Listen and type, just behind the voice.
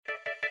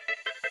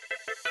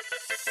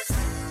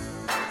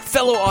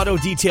Fellow auto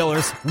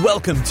detailers,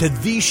 welcome to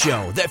the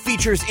show that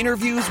features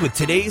interviews with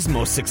today's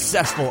most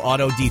successful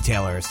auto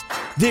detailers.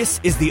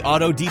 This is the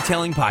Auto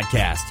Detailing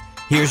Podcast.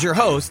 Here's your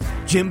host,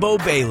 Jimbo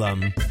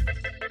Balaam.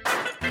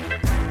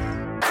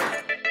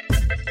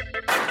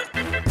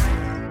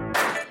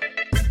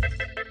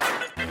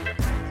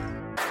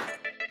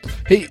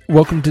 Hey,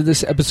 welcome to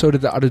this episode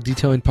of the Auto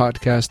Detailing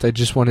Podcast. I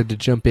just wanted to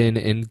jump in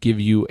and give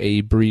you a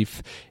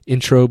brief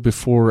intro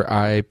before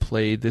I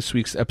play this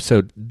week's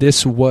episode.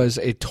 This was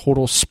a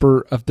total spur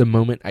of the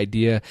moment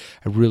idea.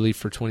 I really,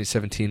 for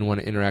 2017,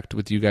 want to interact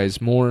with you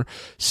guys more.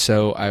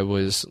 So I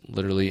was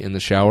literally in the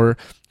shower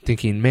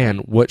thinking, man,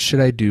 what should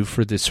I do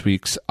for this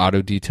week's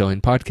Auto Detailing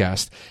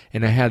Podcast?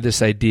 And I had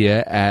this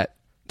idea at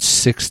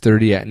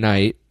 6:30 at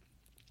night,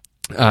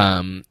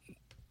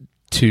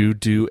 to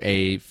do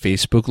a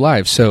Facebook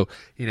Live. So,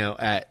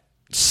 at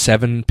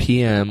 7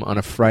 p.m. on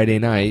a Friday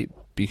night,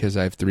 because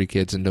I have 3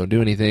 kids and don't do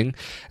anything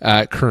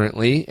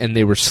currently, and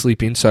they were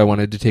sleeping, so I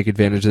wanted to take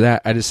advantage of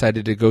that. I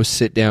decided to go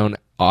sit down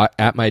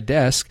at my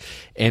desk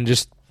and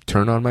just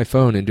turn on my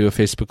phone and do a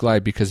Facebook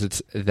Live because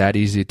it's that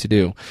easy to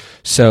do.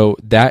 So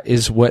that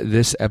is what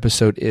this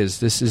episode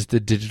is. This is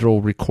the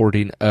digital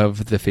recording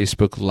of the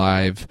Facebook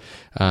Live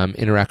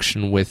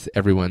interaction with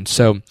everyone.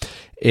 So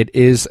it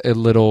is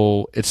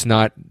it's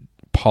not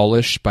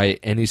polished by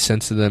any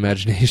sense of the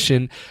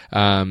imagination,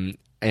 and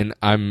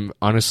I'm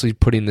honestly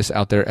putting this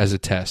out there as a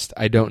test.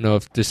 I don't know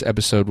if this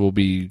episode will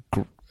be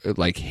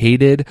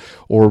hated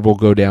or will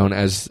go down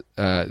as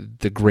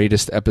the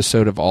greatest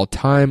episode of all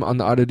time on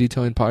the Auto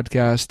Detailing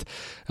Podcast,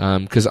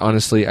 because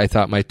honestly I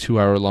thought my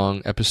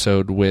 2-hour-long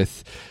episode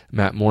with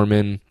Matt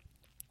Moorman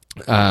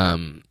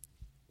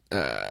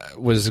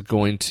was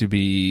going to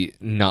be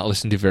not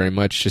listened to very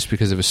much just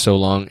because it was so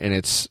long, and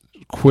it's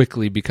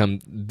quickly become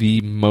the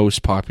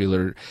most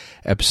popular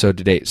episode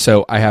to date.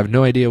 So I have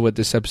no idea what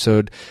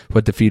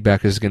the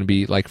feedback is going to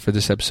be like for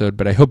this episode,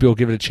 but I hope you'll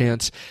give it a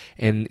chance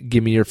and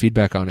give me your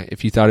feedback on it.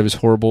 If you thought it was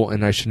horrible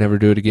and I should never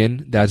do it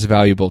again, that's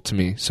valuable to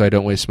me, so I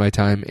don't waste my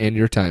time and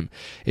your time.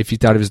 If you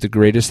thought it was the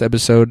greatest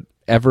episode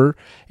ever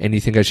and you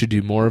think I should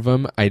do more of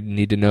them, I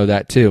need to know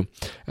that too.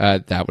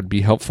 That would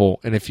be helpful.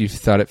 And if you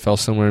thought it fell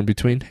somewhere in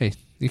between, hey,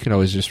 you can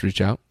always just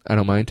reach out. I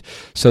don't mind.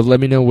 So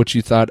let me know what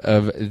you thought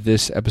of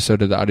this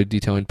episode of the Auto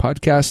Detailing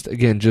Podcast.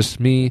 Again, just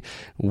me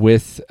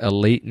with a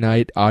late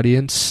night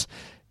audience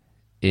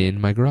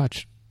in my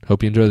garage.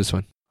 Hope you enjoy this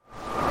one.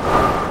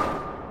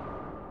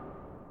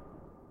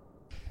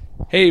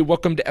 Hey,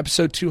 welcome to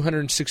episode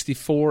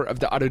 264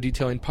 of the Auto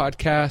Detailing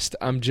Podcast.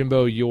 I'm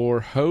Jimbo, your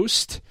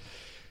host.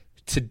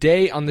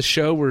 Today on the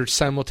show, we're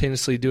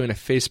simultaneously doing a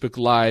Facebook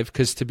Live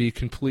because, to be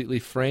completely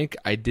frank,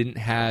 I didn't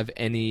have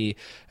any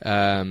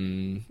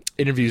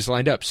interviews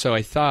lined up. So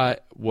I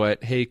thought,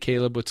 hey,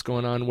 Caleb, what's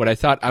going on? What I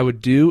thought I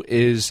would do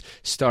is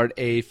start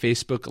a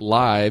Facebook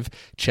Live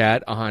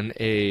chat on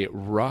a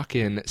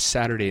rockin'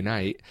 Saturday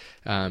night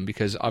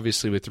because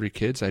obviously with 3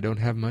 kids, I don't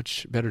have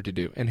much better to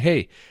do. And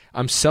hey,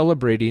 I'm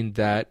celebrating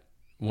that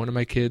 2 of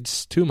my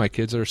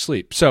kids are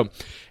asleep. So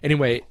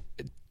anyway,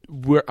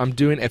 I'm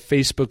doing a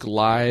Facebook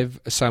Live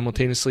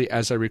simultaneously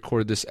as I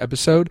record this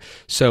episode.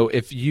 So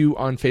if you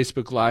on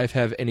Facebook Live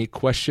have any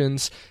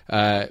questions,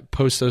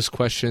 post those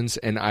questions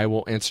and I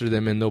will answer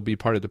them and they'll be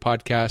part of the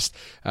podcast.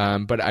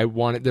 But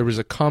there was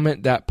a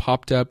comment that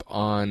popped up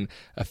on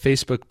a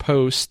Facebook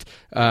post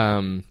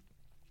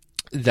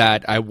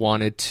that I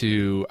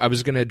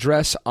was going to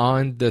address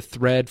on the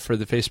thread for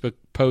the Facebook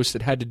post.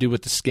 It had to do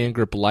with the scan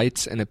grip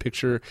lights and a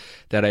picture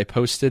that I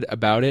posted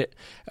about it.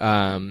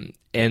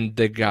 And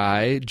the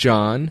guy,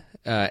 John,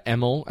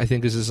 Emil, I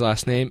think is his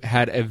last name,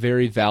 had a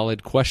very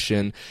valid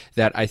question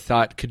that I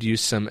thought could use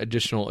some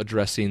additional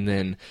addressing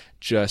than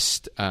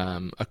just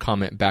a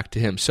comment back to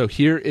him. So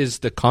here is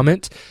the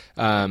comment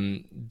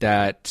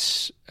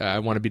that I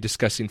want to be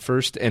discussing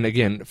first. And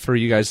again, for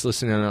you guys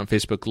listening on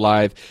Facebook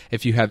Live,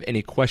 if you have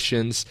any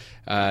questions,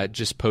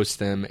 just post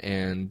them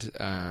and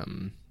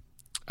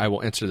I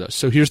will answer those.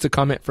 So here's the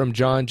comment from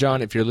John.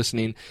 John, if you're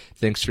listening,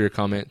 thanks for your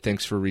comment.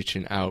 Thanks for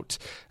reaching out.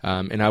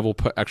 And I will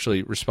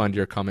actually respond to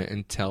your comment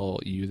and tell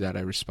you that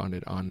I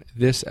responded on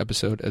this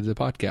episode of the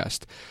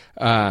podcast.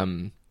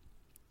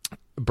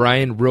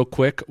 Brian, real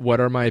quick,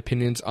 what are my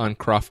opinions on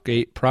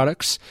Croftgate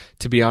products?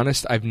 To be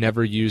honest, I've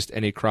never used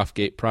any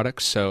Croftgate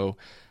products, so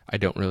I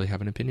don't really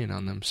have an opinion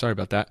on them. Sorry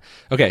about that.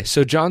 Okay,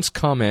 so John's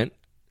comment,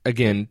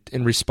 again,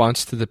 in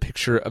response to the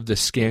picture of the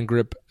scan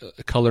grip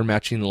color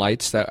matching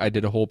lights that I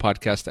did a whole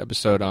podcast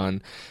episode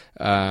on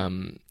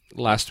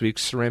last week,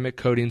 ceramic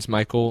coatings.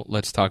 Michael,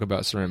 let's talk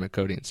about ceramic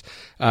coatings.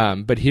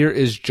 But here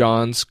is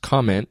John's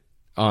comment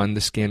on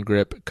the scan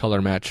grip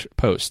color match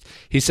post.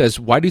 He says,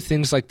 "Why do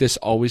things like this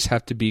always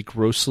have to be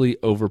grossly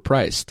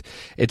overpriced?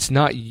 It's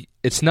not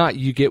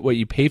you get what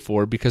you pay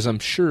for, because I'm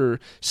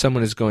sure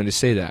someone is going to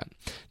say that.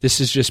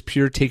 This is just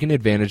pure taking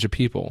advantage of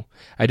people.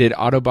 I did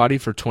auto body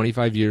for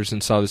 25 years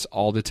and saw this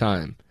all the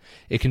time.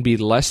 It can be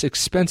less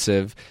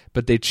expensive,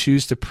 but they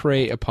choose to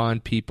prey upon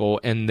people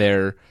and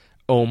their,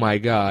 oh my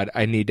God,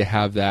 I need to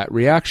have that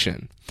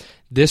reaction.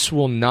 This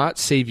will not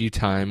save you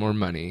time or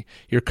money.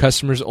 Your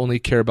customers only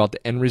care about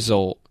the end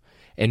result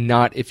and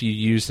not if you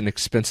use an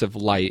expensive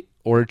light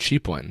or a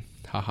cheap one.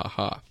 Ha ha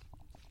ha.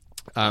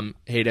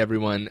 Hey to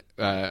everyone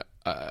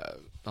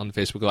on the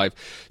Facebook Live.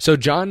 So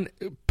John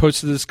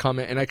posted this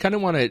comment, and I kind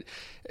of want to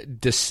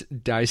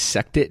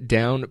dissect it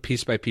down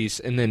piece by piece,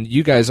 and then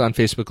you guys on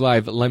Facebook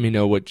Live, let me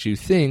know what you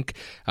think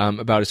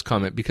about his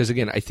comment, because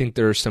again, I think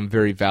there are some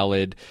very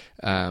valid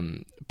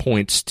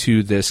points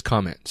to this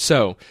comment.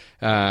 So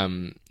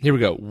here we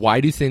go. Why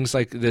do things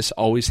like this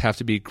always have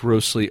to be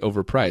grossly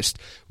overpriced?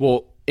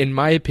 Well, in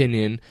my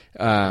opinion,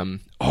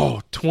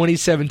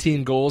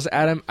 2017 goals,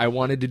 Adam. I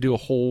wanted to do a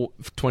whole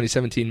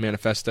 2017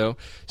 manifesto,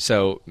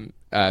 so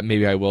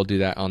maybe I will do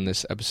that on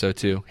this episode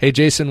too. Hey,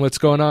 Jason, what's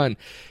going on?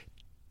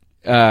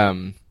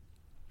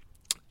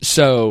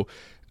 So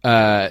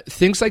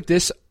things like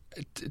this,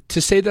 to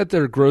say that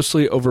they're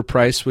grossly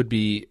overpriced would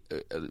be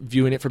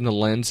viewing it from the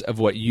lens of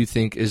what you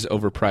think is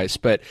overpriced.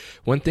 But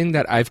one thing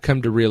that I've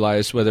come to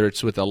realize, whether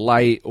it's with a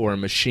light or a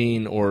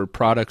machine or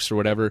products or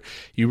whatever,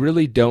 you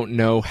really don't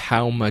know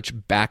how much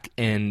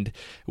back-end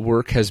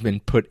work has been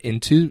put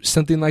into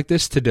something like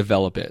this to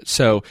develop it.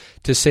 So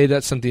to say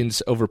that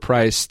something's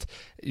overpriced,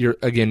 you're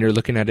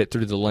looking at it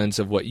through the lens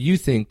of what you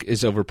think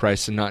is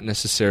overpriced and not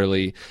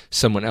necessarily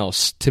someone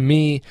else. To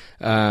me,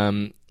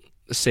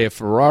 say a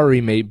Ferrari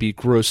may be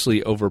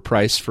grossly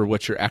overpriced for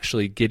what you're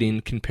actually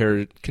getting,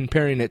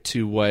 comparing it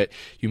to what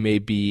you may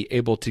be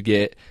able to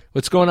get.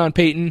 What's going on,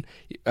 Peyton?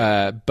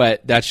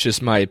 But that's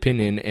just my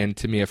opinion, and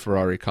to me a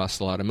Ferrari costs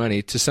a lot of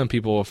money. To some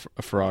people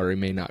a Ferrari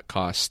may not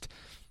cost.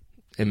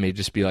 It may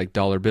just be like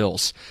dollar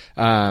bills.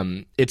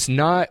 It's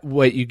not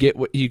what you get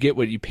what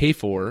you pay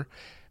for.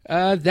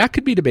 That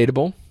could be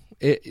debatable.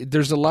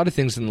 There's a lot of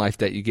things in life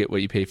that you get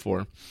what you pay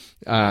for.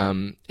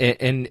 And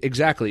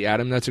exactly,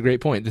 Adam, that's a great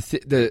point.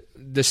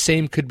 The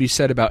same could be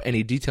said about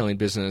any detailing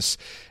business,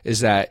 is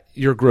that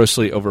you're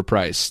grossly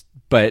overpriced.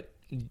 But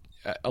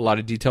a lot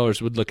of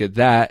detailers would look at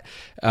that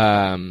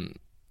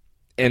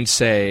and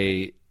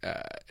say,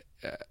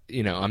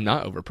 I'm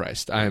not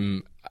overpriced.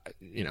 I'm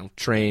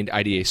trained,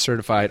 IDA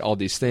certified, all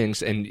these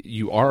things, and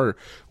you are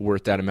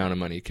worth that amount of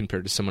money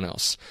compared to someone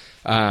else.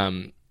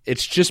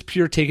 It's just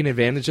pure taking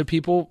advantage of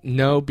people?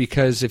 No,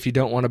 because if you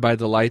don't want to buy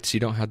the lights, you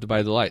don't have to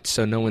buy the lights.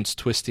 So no one's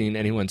twisting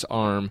anyone's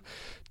arm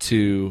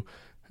to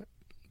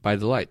buy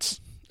the lights.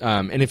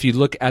 And if you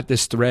look at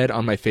this thread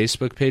on my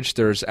Facebook page,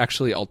 there's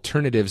actually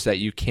alternatives that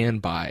you can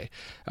buy.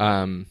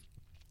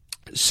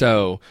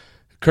 So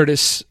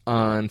Curtis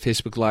on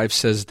Facebook Live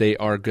says they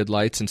are good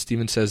lights, and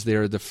Steven says they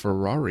are the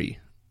Ferrari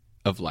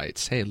of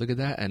lights. Hey, look at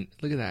that. And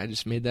look at that. I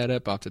just made that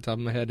up off the top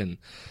of my head, and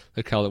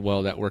look how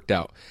well that worked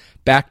out.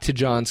 Back to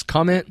John's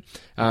comment.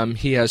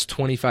 He has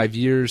 25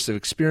 years of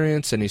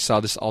experience, and he saw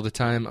this all the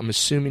time. I'm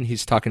assuming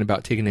he's talking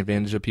about taking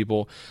advantage of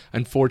people.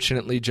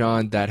 Unfortunately,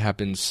 John, that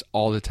happens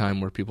all the time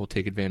where people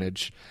take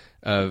advantage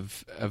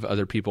of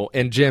other people.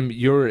 And Jim,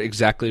 you're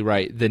exactly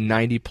right. The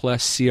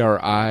 90-plus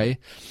CRI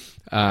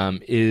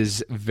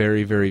is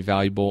very, very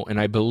valuable. And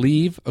I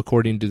believe,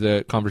 according to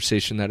the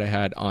conversation that I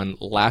had on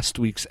last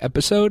week's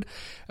episode,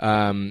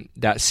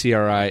 that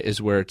CRI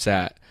is where it's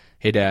at.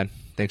 Hey, Dad.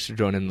 Thanks for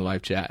joining the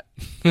live chat.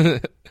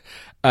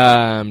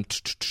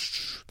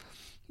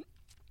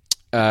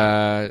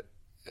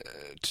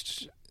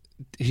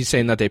 He's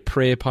saying that they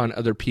prey upon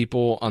other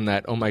people on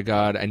that, oh my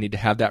God, I need to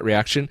have that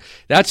reaction.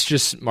 That's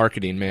just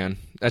marketing, man.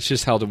 That's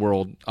just how the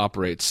world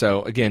operates.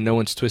 So again, no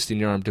one's twisting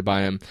your arm to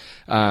buy them.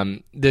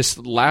 This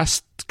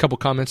last couple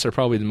comments are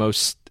probably the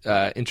most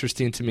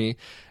interesting to me.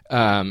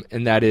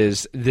 And that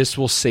is, this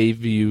will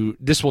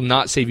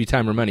not save you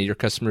time or money. Your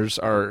customers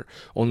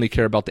only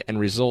care about the end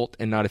result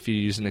and not if you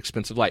use an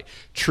expensive light.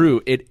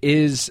 True, it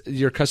is,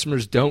 your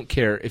customers don't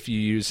care if you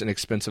use an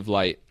expensive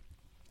light.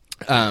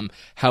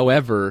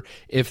 However,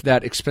 if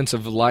that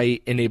expensive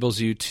light enables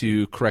you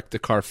to correct the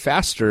car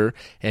faster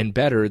and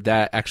better,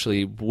 that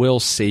actually will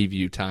save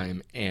you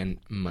time and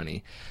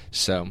money.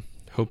 So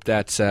hope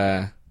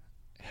that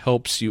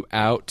helps you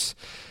out,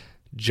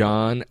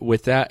 John,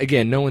 with that.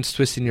 Again, no one's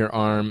twisting your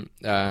arm.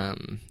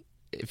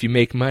 If you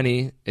make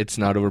money, it's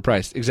not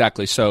overpriced.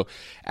 Exactly. So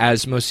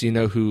as most of you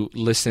know who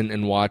listen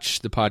and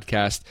watch the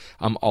podcast,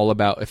 I'm all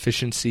about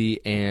efficiency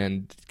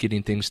and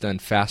getting things done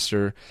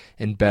faster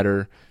and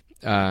better.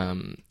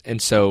 And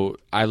so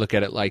I look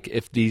at it like,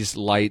 if these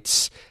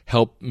lights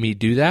help me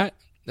do that,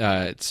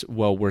 it's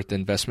well worth the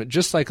investment.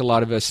 Just like a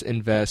lot of us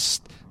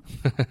invest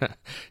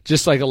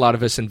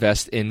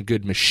in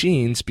good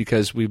machines,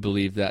 because we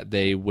believe that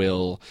they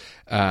will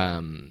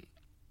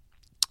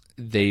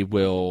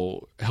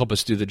help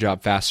us do the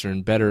job faster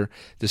and better.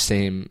 The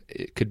same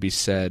could be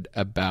said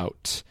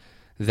about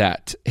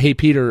that. Hey,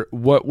 Peter,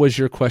 what was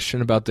your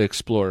question about the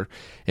Explorer?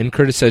 And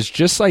Curtis says,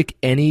 just like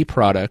any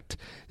product,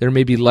 there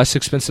may be less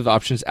expensive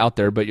options out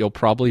there, but you'll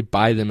probably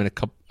buy them in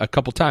a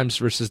couple times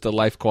versus the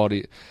life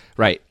quality.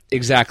 Right.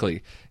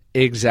 Exactly,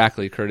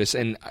 Curtis.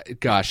 And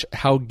gosh,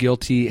 how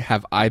guilty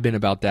have I been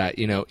about that?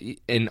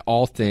 In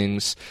all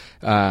things,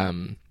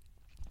 and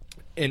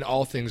in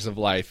all things of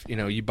life.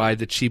 You buy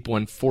the cheap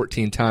one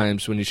 14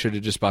 times when you should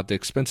have just bought the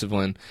expensive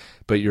one,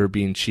 but you're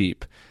being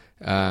cheap.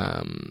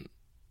 I'm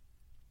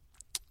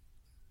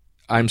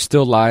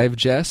still live,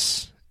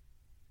 Jess.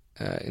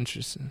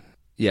 Interesting.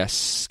 Yes,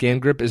 Scan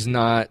Grip is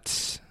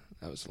not...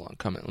 That was a long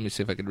comment. Let me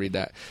see if I can read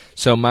that.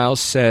 So Miles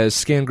says,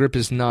 Scan Grip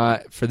is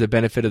not for the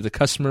benefit of the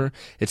customer.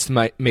 It's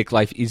to make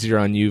life easier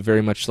on you,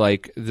 very much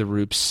like the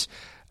Roops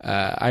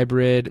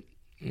hybrid.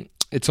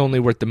 It's only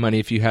worth the money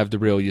if you have the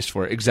real use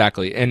for it.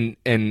 Exactly.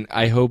 And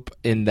I hope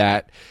in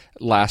that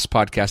last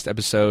podcast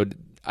episode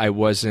I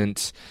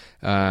wasn't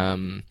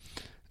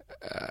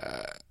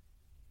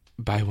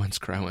buy once,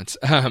 cry once.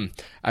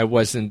 I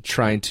wasn't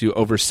trying to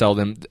oversell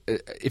them.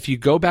 If you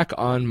go back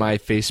on my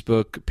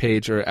Facebook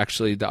page, or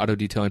actually the Auto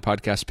Detailing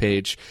Podcast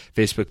page,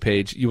 Facebook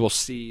page, you will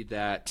see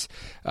that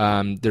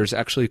there's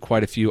actually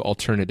quite a few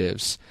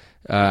alternatives.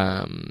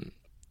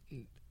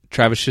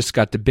 Travis just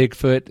got the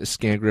Bigfoot. The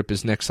Scan Grip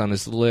is next on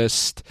his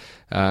list.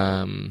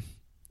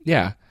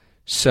 Yeah.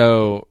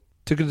 So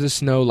took it to the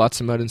snow,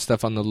 lots of mud and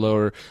stuff on the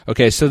lower.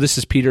 Okay, so this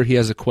is Peter. He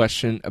has a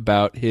question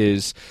about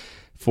his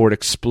Ford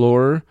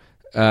Explorer.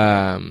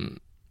 Took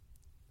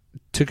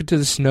it to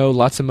the snow,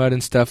 lots of mud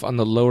and stuff on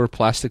the lower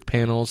plastic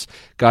panels,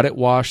 got it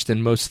washed,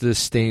 and most of the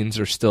stains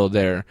are still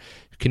there.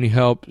 Can you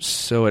help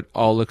so it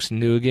all looks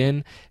new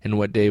again? And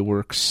what day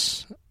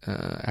works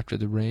after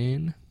the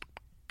rain?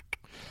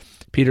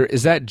 Peter,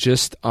 is that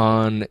just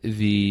on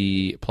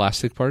the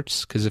plastic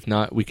parts? Because if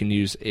not, we can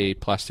use a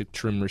plastic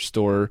trim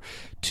restorer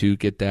to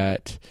get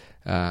that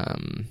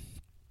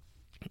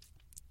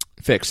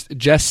fixed.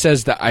 Jess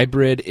says the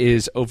hybrid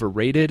is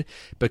overrated,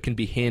 but can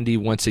be handy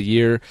once a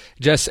year.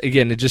 Jess,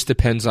 again, it just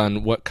depends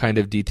on what kind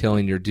of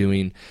detailing you're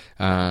doing.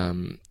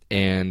 And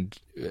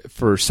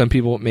for some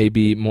people, it may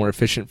be more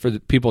efficient. For the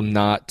people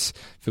not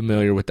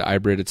familiar with the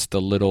hybrid, it's the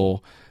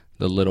little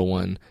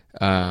one.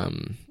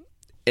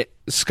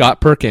 Scott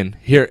Perkin,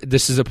 here,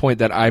 this is a point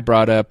that I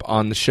brought up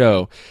on the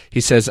show.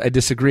 He says, I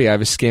disagree. I have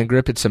a Scan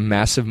Grip. It's a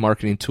massive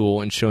marketing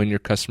tool in showing your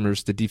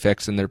customers the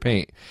defects in their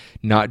paint,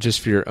 not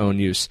just for your own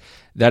use.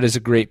 That is a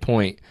great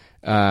point.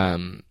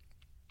 I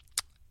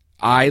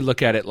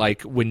look at it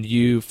like when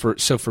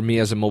for me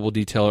as a mobile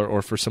detailer,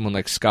 or for someone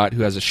like Scott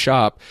who has a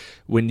shop,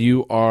 when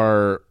you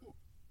are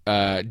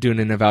doing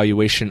an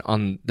evaluation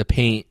on the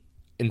paint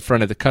in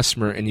front of the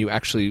customer, and you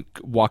actually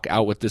walk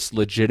out with this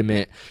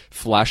legitimate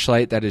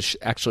flashlight that is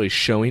actually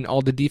showing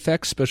all the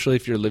defects, especially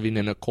if you're living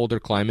in a colder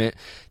climate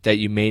that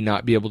you may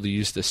not be able to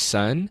use the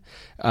sun,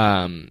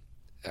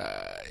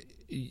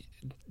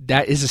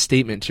 that is a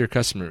statement to your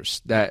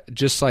customers. That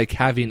just like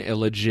having a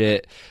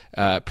legit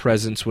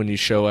presence when you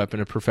show up,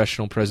 and a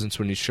professional presence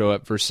when you show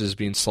up, versus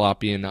being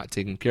sloppy and not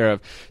taken care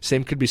of.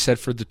 Same could be said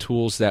for the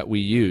tools that we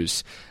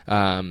use.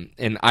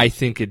 And I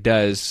think it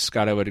does.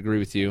 Scott, I would agree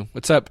with you.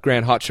 What's up,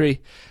 Grand Hot Tree?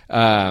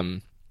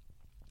 Yes,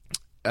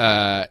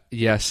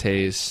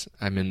 Hayes,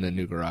 I'm in the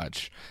new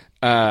garage.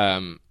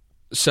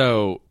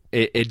 So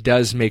it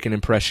does make an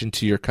impression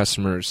to your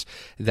customers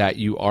that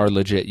you are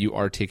legit, you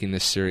are taking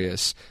this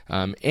serious.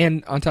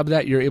 And on top of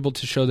that, you're able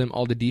to show them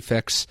all the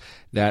defects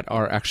that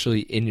are actually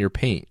in your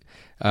paint.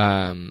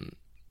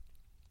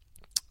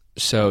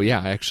 So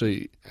yeah,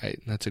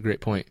 that's a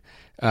great point.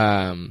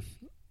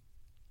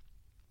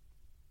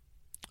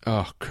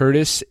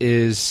 Curtis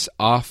is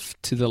off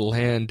to the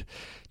land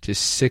to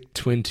sick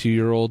twin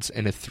 2-year-olds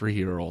and a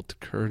 3-year-old.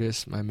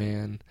 Curtis, my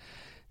man.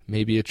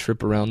 Maybe a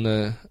trip around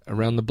the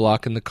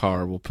block in the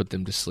car will put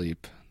them to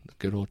sleep.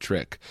 Good old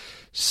trick.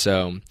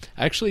 So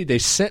actually, they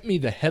sent me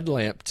the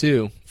headlamp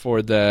too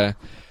for the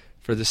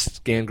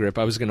Scan Grip.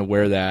 I was going to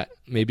wear that.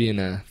 Maybe in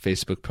a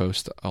Facebook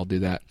post, I'll do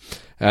that.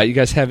 You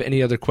guys have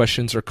any other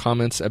questions or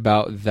comments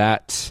about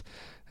that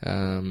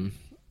thread,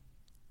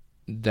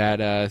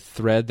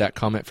 that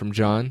comment from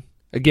John?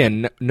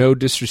 Again, no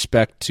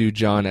disrespect to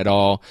John at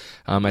all.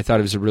 I thought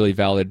it was a really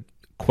valid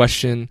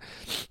question.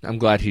 I'm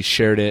glad he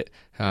shared it.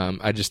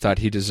 I just thought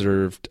he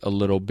deserved a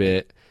little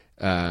bit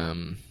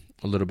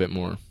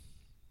more.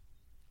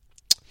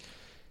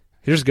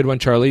 Here's a good one,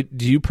 Charlie.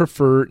 Do you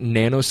prefer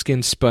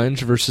nanoskin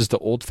sponge versus the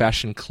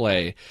old-fashioned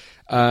clay?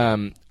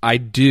 I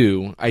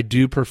do. I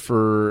do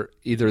prefer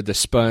either the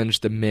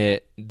sponge, the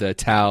mitt, the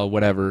towel,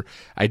 whatever.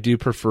 I do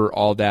prefer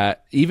all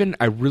that. Even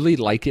I really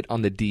like it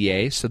on the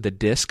DA. So the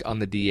disc on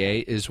the DA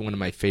is one of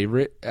my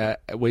favorite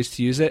ways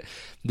to use it.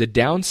 The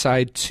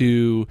downside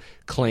to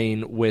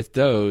claying with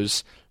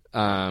those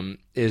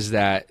is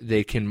that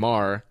they can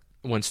mar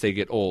once they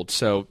get old.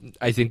 So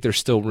I think there's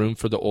still room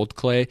for the old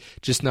clay,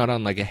 just not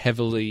on like a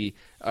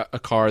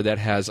car that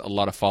has a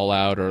lot of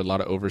fallout or a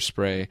lot of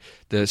overspray.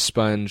 The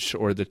sponge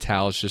or the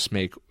towels just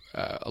make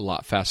a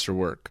lot faster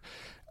work.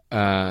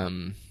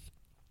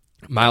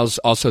 Miles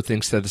also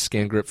thinks that the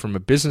Scan Grip from a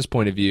business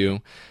point of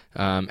view,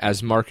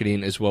 as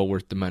marketing, is well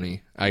worth the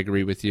money. I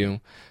agree with you.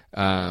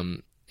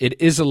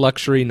 It is a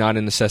luxury, not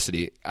a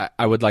necessity.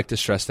 I would like to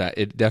stress that.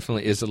 It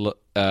definitely is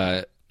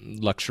a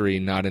luxury,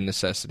 not a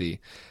necessity.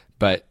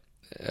 But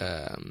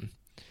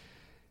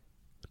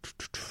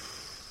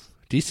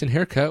decent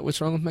haircut.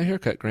 What's wrong with my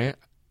haircut, Grant?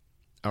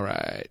 All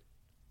right.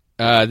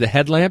 The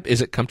headlamp,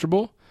 is it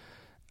comfortable?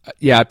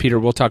 Yeah, Peter,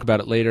 we'll talk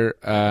about it later.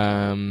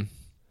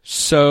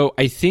 So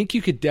I think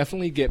you could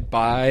definitely get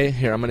by.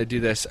 Here, I'm going to do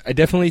this. I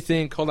definitely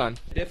think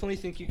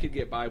you could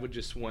get by with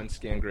just one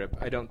scan grip.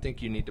 I don't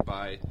think you need to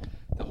buy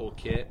the whole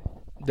kit,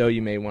 though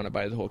you may want to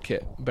buy the whole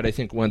kit. But I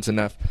think one's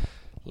enough.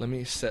 Let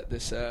me set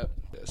this up.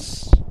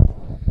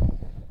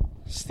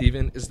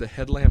 Steven, is the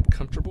headlamp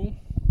comfortable?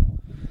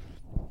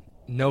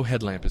 No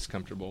headlamp is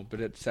comfortable,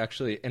 but it's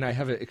actually, and I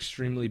have an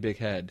extremely big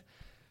head.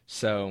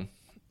 So,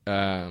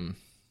 I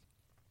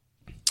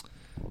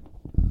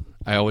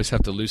always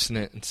have to loosen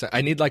it. And so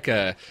I need like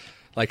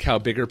how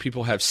bigger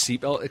people have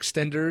seatbelt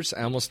extenders.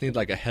 I almost need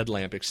like a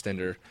headlamp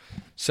extender.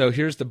 So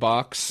here's the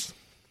box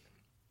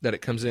that it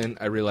comes in.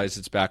 I realize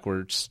it's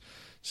backwards.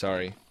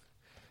 Sorry.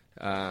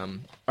 All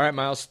right,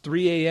 Miles,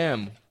 3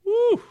 a.m.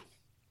 Woo!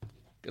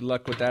 Good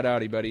luck with that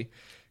Audi, buddy.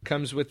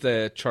 Comes with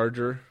the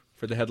charger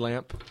for the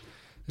headlamp.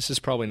 This is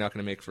probably not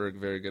going to make for a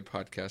very good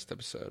podcast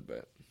episode,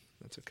 but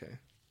that's okay.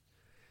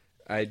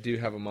 I do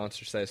have a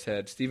monster-sized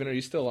head. Steven, are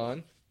you still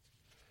on?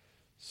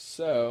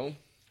 So,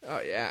 oh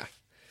yeah.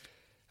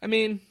 I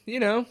mean,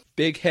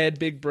 big head,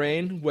 big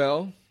brain.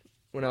 Well,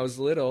 when I was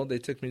little, they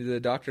took me to the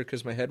doctor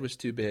because my head was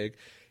too big,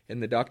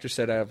 and the doctor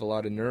said I have a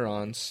lot of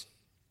neurons.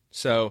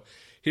 So,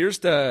 here's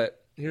the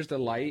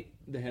light,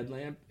 the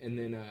headlamp, and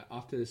then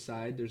off to the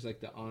side, there's like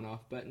the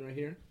on-off button right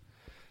here.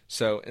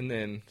 So, and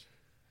then,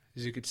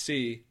 as you can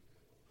see,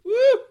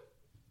 woo!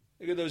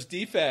 Look at those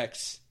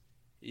defects.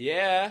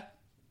 Yeah.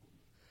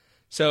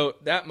 So,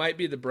 that might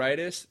be the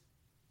brightest,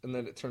 and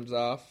then it turns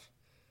off.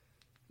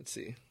 Let's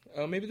see.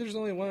 Oh, maybe there's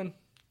only one.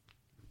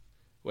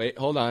 Wait,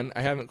 hold on.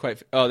 I haven't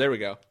quite... Oh, there we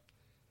go.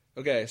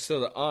 Okay, so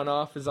the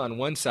on-off is on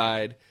one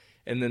side,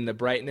 and then the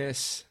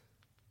brightness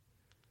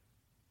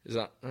is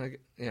on...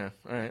 Yeah,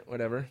 all right,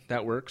 whatever.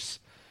 That works.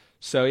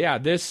 So, yeah,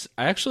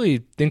 I actually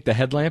think the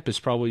headlamp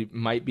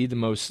might be the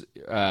most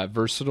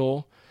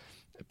versatile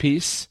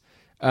piece.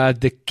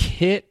 The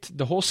kit,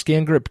 the whole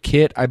scan grip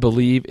kit, I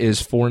believe, is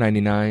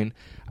 $4.99.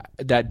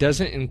 That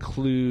doesn't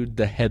include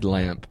the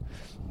headlamp.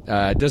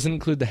 It doesn't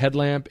include the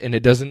headlamp, and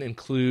it doesn't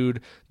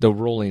include the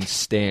rolling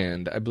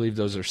stand. I believe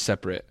those are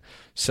separate.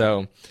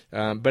 So,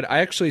 but I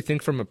actually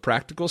think from a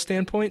practical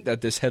standpoint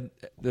that this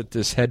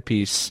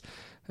headpiece,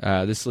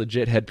 this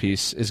legit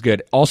headpiece, is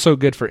good. Also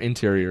good for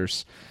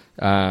interiors.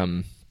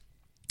 The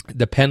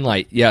pen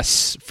light,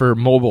 yes, for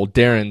mobile,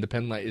 Darren, the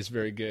pen light is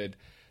very good.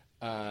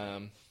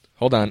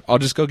 Hold on, I'll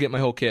just go get my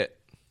whole kit.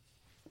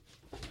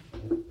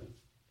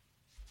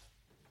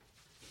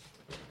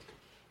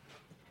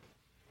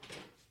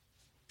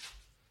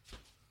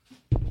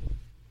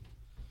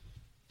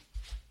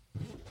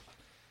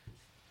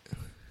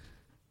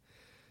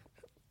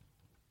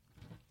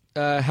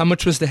 How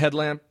much was the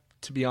headlamp?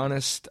 To be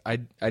honest, I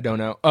don't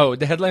know. Oh,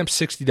 the headlamp's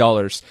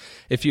 $60.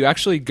 If you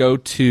actually go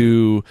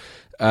to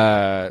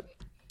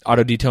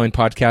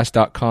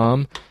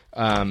autodetailingpodcast.com,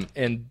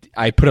 and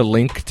I put a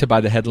link to buy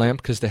the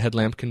headlamp because the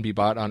headlamp can be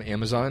bought on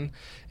Amazon,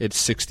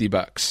 it's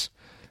 $60.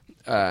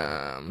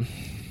 All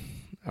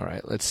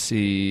right, let's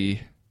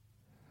see.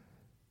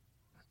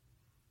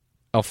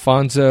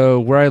 Alfonso,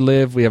 where I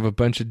live, we have a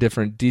bunch of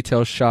different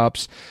detail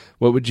shops.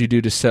 What would you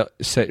do to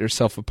set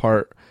yourself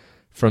apart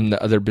from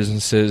the other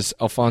businesses?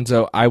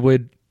 Alfonso, I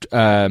would,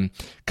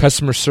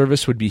 customer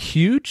service would be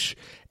huge,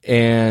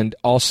 and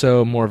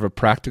also more of a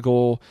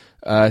practical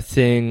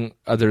thing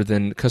other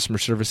than customer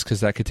service, because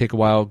that could take a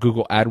while.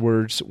 Google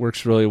AdWords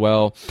works really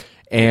well.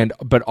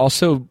 But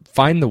also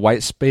find the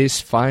white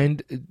space,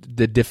 find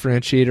the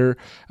differentiator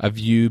of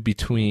you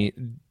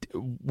between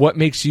what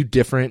makes you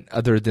different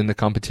other than the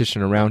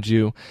competition around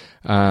you,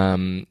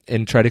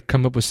 and try to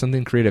come up with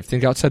something creative.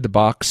 Think outside the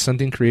box,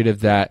 something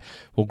creative that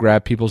will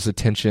grab people's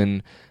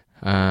attention,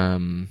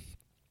 other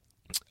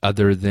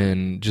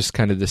than just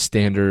kind of the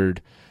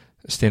standard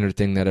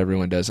thing that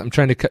everyone does. I'm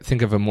trying to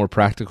think of a more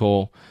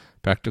practical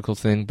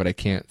thing, but I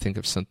can't think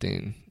of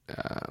something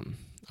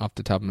off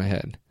the top of my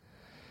head.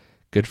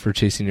 Good for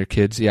chasing your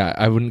kids. Yeah,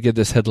 I wouldn't give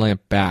this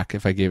headlamp back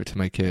if I gave it to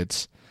my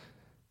kids.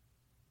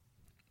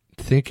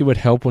 Think it would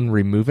help when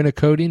removing a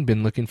coating.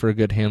 Been looking for a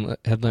good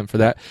headlamp for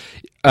that.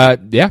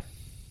 Yeah,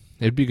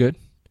 it'd be good.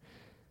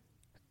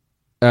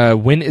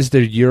 When is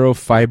the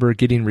Eurofiber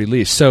getting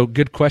released? So,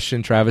 good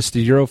question, Travis.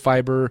 The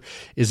Eurofiber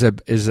is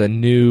a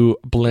new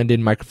blended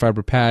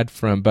microfiber pad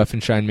from Buff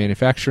and Shine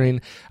Manufacturing.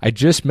 I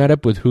just met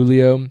up with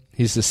Julio.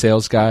 He's the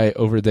sales guy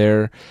over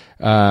there.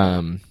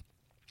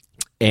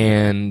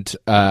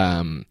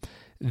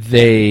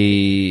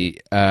 They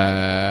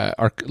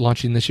are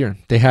launching this year.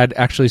 They had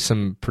actually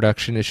some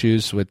production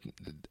issues with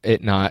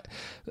it not,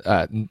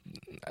 I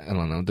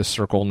don't know, the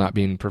circle not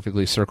being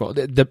perfectly circle.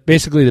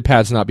 Basically, the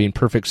pad's not being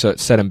perfect, so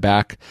it set him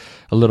back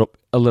a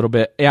little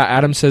bit. Yeah,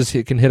 Adam says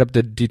he can hit up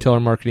the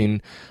detailer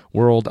marketing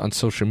world on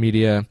social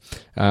media.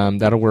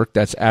 That'll work.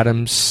 That's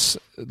Adam's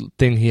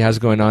thing he has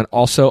going on.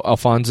 Also,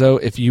 Alfonso,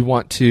 if you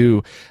want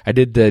to, I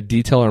did the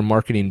detailer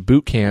marketing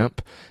boot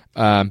camp.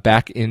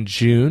 back in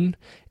June.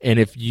 And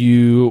if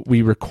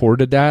we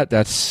recorded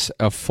that's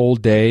a full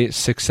day,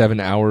 6-7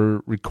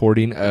 hour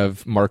recording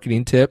of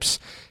marketing tips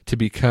to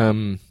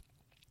become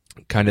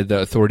kind of the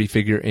authority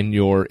figure in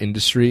your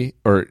industry,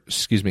 or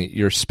excuse me,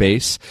 your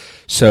space.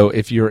 So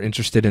if you're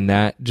interested in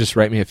that, just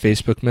write me a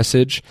Facebook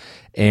message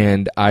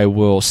and I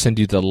will send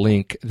you the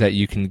link that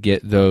you can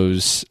get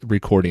those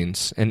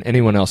recordings. And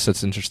anyone else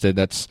that's interested,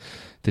 that's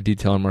the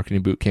Detail and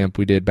Marketing Bootcamp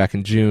we did back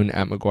in June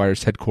at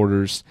McGuire's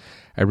headquarters.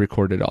 I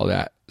recorded all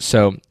that.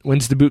 So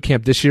when's the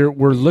bootcamp this year?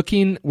 We're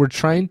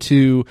trying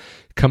to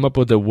come up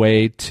with a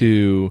way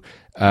to,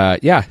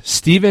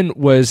 Steven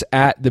was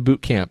at the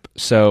bootcamp.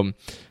 So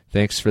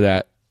thanks for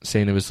that,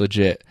 saying it was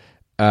legit.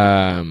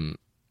 If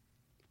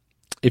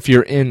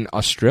you're in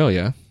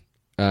Australia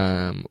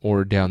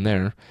or down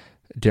there,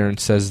 Darren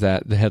says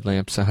that the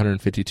headlamp's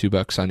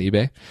 $152 on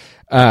eBay.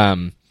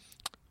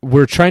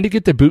 We're trying to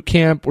get the boot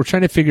camp. We're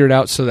trying to figure it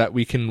out so that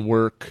we can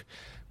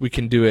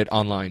do it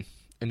online,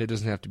 and it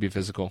doesn't have to be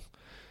physical.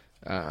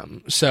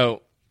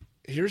 So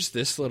here's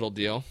this little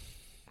deal,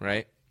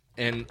 right?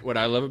 And what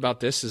I love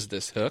about this is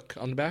this hook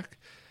on the back,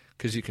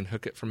 because you can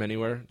hook it from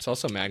anywhere. It's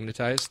also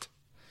magnetized,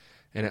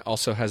 and it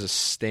also has a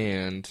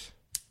stand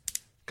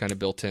kind of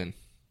built in.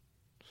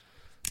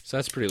 So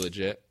that's pretty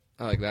legit.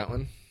 I like that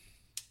one.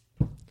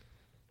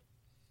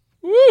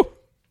 Woo!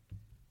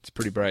 It's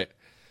pretty bright.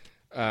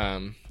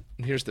 And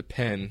here's the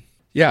pen.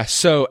 Yeah,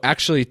 so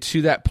actually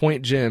to that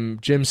point,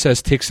 Jim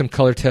says take some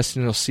color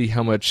testing and you'll see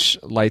how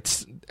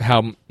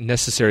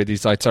necessary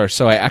these lights are.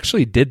 So I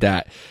actually did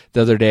that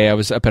the other day. I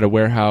was up at a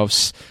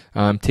warehouse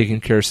taking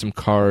care of some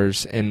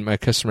cars, and my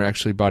customer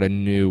actually bought a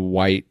new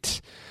white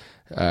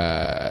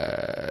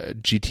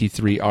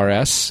GT3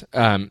 RS.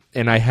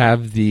 And I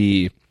have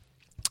the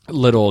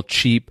little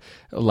cheap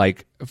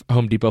like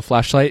Home Depot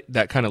flashlight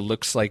that kind of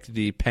looks like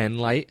the pen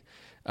light.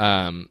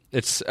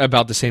 It's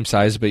about the same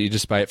size, but you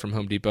just buy it from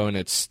Home Depot, and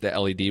it's the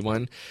LED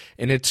one.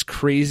 And it's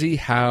crazy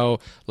how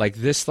like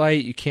this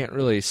light you can't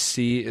really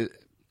see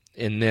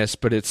in this,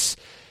 but it's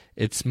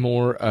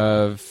more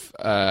of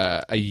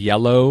a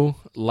yellow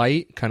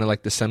light, kind of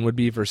like the sun would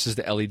be, versus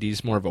the LED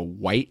is more of a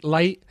white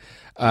light.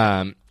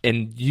 And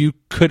you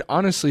could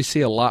honestly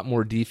see a lot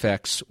more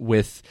defects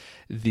with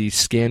the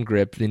scan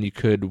grip than you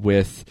could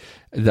with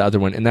the other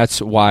one. And that's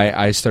why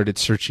I started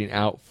searching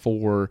out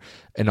for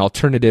an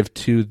alternative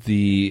to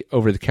the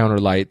over-the-counter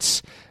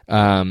lights.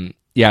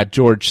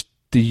 George,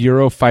 the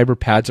Eurofiber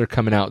pads are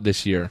coming out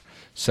this year.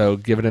 So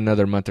give it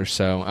another month or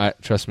so.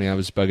 Trust me, I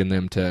was bugging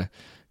them to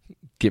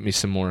get me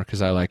some more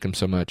because I like them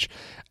so much.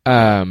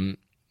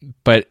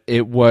 But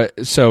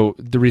so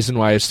the reason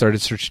why I started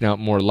searching out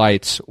more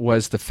lights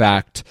was the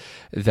fact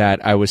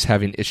that I was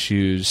having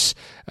issues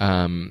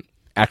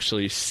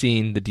actually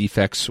seeing the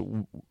defects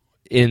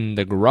in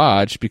the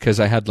garage, because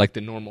I had like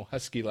the normal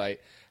Husky light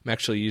I'm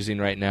actually using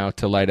right now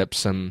to light up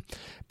some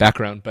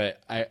background,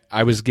 but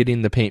I was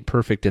getting the paint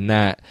perfect in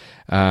that,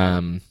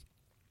 and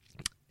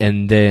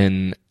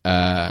then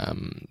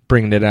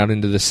bringing it out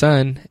into the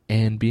sun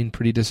and being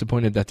pretty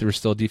disappointed that there were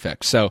still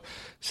defects. So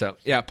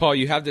yeah, Paul,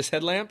 you have this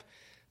headlamp.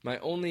 My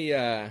only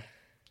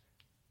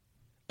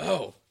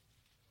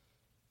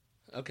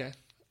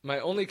my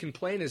only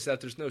complaint is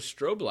that there's no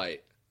strobe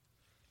light.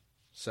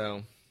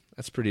 So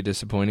that's pretty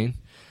disappointing.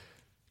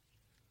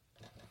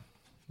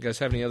 You guys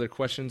have any other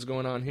questions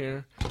going on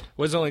here? I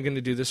was only going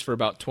to do this for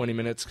about 20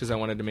 minutes because I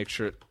wanted to make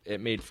sure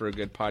it made for a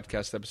good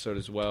podcast episode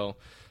as well.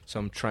 So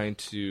I'm trying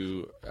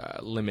to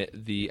limit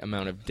the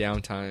amount of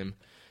downtime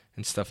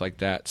and stuff like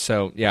that.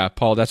 So yeah,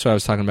 Paul, that's what I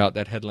was talking about.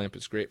 That headlamp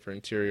is great for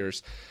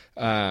interiors.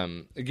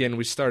 Again,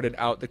 we started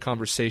out the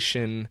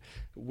conversation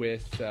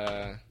with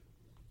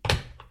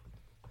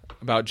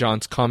about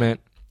John's comment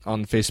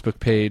on the Facebook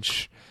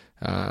page,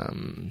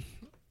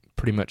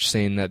 pretty much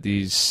saying that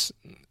these,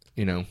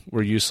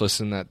 were useless,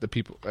 and that the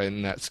people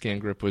in that scan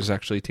group was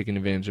actually taking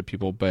advantage of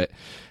people. But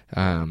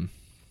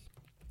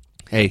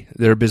hey,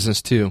 they're a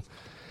business too.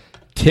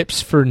 Tips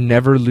for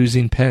never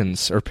losing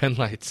pens or pen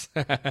lights.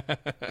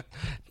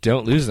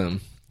 Don't lose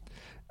them.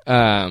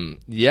 Sometimes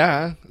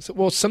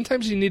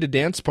you need a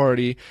dance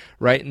party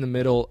right in the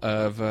middle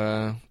of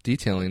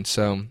detailing.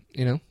 So,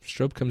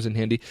 strobe comes in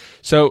handy.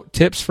 So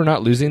tips for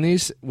not losing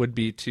these would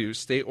be to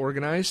stay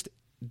organized.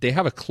 They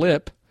have a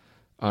clip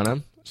on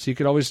them, so you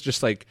could always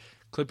just like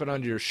clip it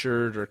onto your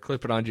shirt or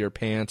clip it onto your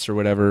pants or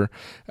whatever.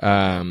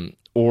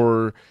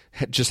 Or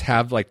just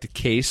have like the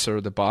case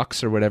or the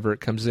box or whatever it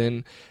comes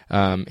in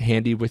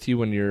handy with you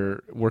when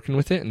you're working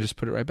with it, and just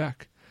put it right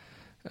back.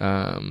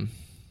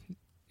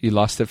 You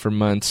lost it for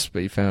months,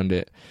 but you found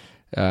it.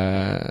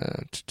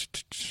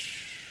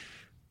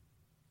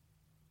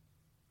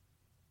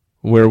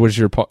 Where was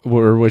your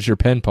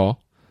pen,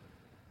 Paul?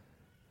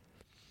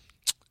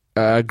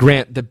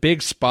 Grant, the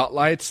big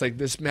spotlights like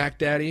this Mac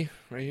Daddy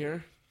right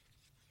here.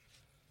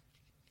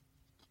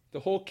 The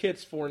whole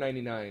kit's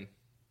 $4.99.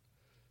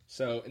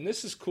 So, and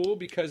this is cool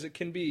because it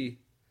could be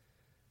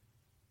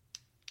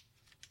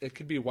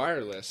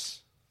wireless.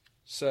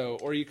 So,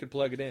 or you could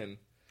plug it in.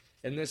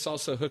 And this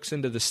also hooks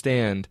into the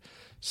stand.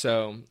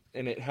 So,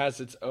 and it has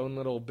its own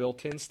little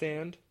built-in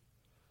stand.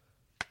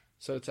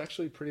 So it's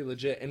actually pretty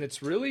legit. And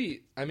it's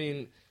really, I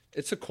mean,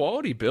 it's a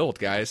quality build,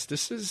 guys.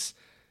 This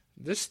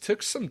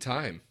took some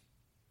time,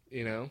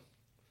 you know.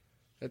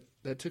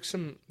 That took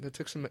some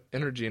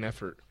energy and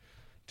effort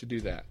to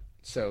do that.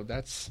 So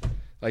that's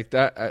like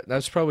that.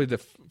 That's probably the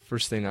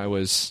first thing I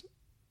was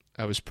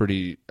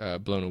pretty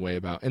blown away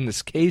about. And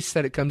this case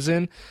that it comes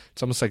in,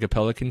 it's almost like a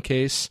Pelican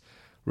case,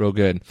 real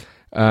good.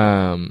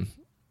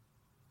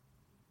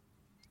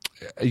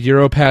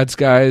 Europads,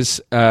 guys,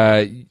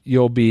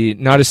 you'll be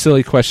not a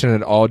silly question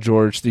at all,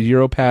 George. The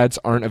Europads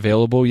aren't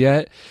available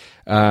yet,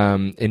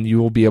 and you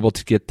will be able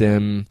to get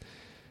them.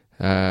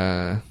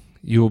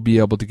 You will be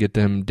able to get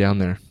them down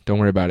there. Don't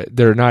worry about it.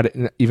 They're not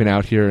even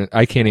out here.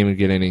 I can't even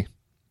get any.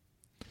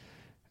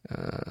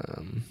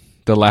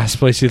 The last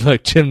place you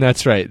look, Jim.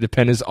 That's right. The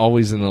pen is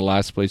always in the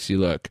last place you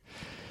look.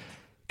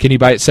 Can you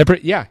buy it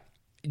separate? Yeah.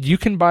 You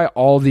can buy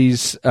all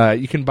these.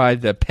 You can buy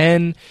the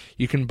pen.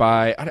 You can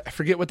buy, I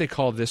forget what they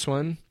call this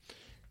one,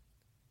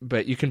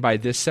 but you can buy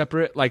this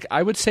separate. Like,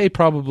 I would say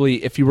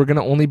probably if you were going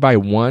to only buy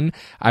one,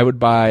 I would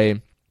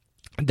buy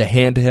the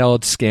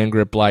handheld scan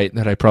grip light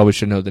that I probably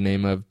should know the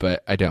name of,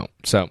 but I don't.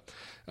 So,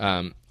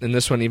 and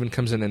this one even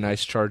comes in a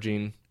nice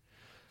charging,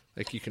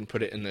 like you can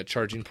put it in the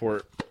charging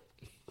port.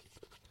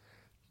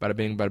 Bada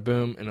bing, bada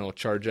boom, and it'll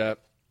charge up.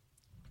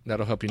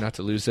 That'll help you not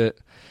to lose it.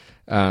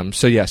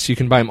 So yes, you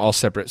can buy them all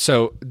separate.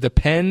 So the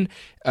pen,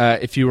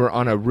 if you were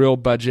on a real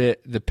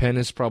budget, the pen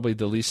is probably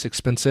the least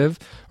expensive,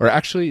 or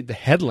actually the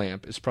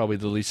headlamp is probably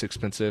the least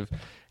expensive.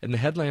 And the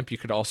headlamp you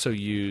could also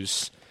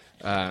use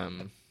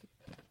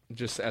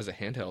just as a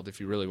handheld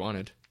if you really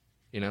wanted.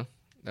 You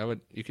know,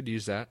 you could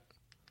use that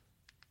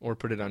or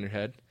put it on your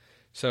head.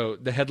 So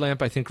the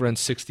headlamp I think runs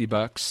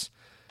 $60.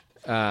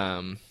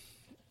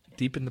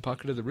 Deep in the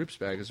pocket of the Roops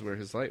bag is where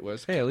his light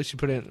was. Hey, at least you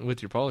put it in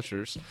with your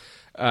polishers.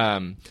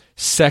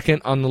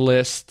 Second on the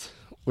list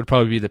would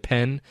probably be the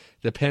pen.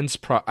 The pen's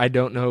I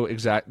don't know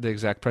the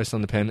exact price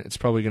on the pen. It's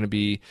probably going to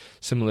be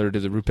similar to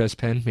the Rupes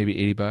pen, maybe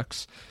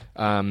 $80.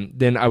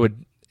 Then I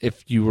would,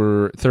 if you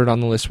were third on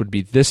the list, would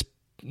be this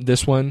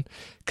one,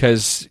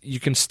 because you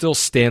can still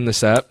stand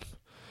this up.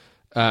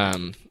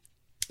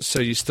 So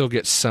you still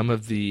get some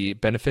of the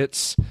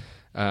benefits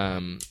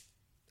of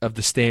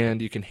the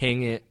stand. You can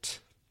hang it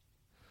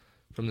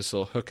from this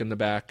little hook in the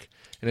back,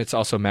 and it's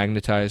also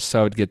magnetized, so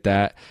I would get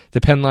that.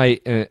 The pen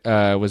light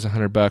was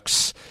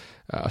 $100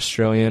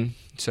 Australian,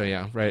 so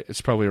yeah, right.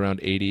 It's probably around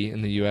 $80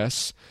 in the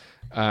U.S.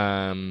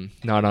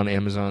 Not on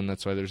Amazon,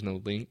 that's why there's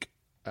no link.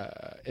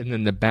 And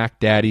then the Back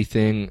Daddy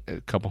thing,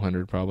 a couple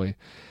hundred probably.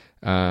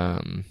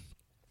 Yeah,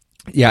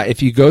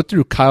 if you go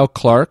through Kyle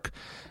Clark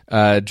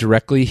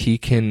directly, he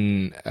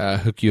can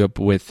hook you up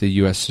with the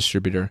U.S.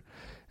 distributor.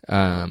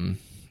 And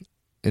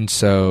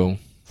so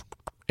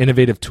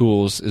Innovative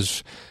Tools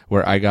is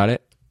where I got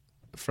it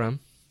from.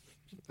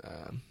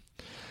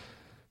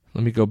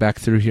 Let me go back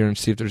through here and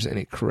see if there's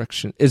any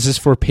correction. Is this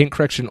for paint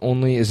correction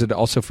only? Is it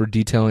also for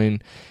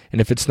detailing?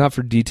 And if it's not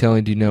for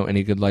detailing, do you know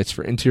any good lights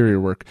for interior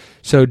work?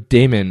 So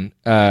Damon,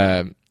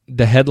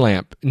 the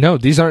headlamp. No,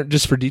 these aren't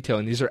just for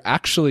detailing. These are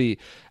actually,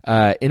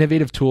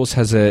 Innovative Tools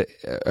has a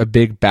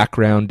big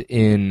background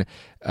in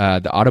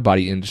the auto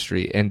body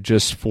industry, and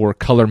just for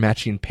color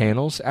matching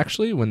panels,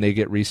 actually, when they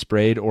get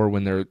resprayed or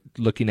when they're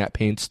looking at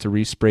paints to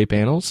respray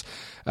panels.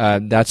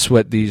 That's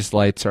what these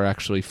lights are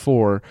actually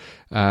for,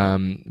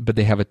 but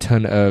they have a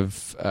ton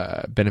of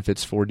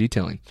benefits for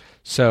detailing.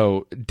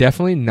 So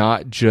definitely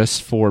not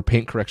just for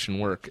paint correction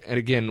work. And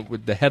again,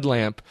 with the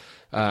headlamp,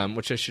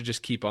 which I should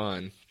just keep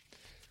on,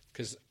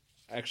 because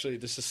actually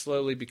this is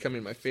slowly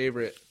becoming my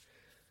favorite,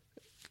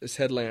 this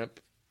headlamp.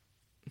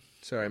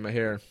 Sorry, my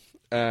hair.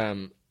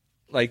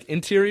 Like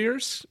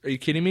interiors, are you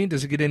kidding me?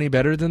 Does it get any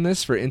better than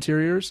this for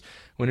interiors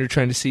when you're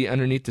trying to see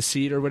underneath the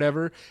seat or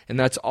whatever? And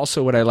that's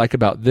also what I like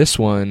about this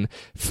one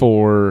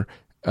for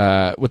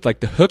with like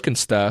the hook and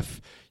stuff.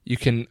 You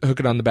can hook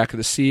it on the back of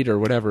the seat or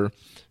whatever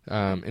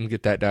and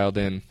get that dialed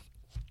in.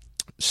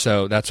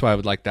 So that's why I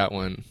would like that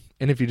one.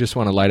 And if you just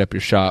want to light up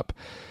your shop,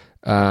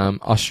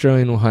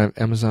 Australian will have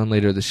Amazon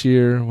later this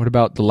year. What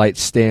about the light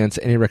stands?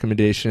 Any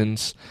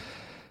recommendations?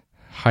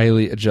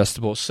 Highly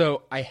adjustable.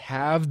 So I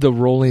have the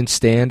rolling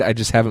stand. I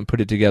just haven't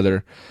put it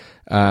together.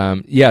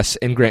 Yes,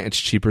 and Grant, it's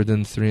cheaper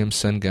than the 3M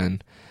Sun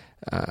Gun.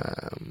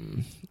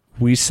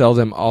 We sell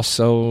them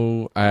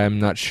also. I'm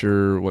not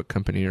sure what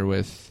company you're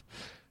with.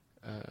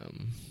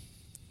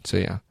 So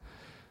yeah.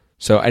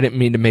 So I didn't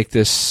mean to make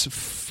this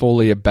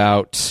fully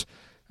about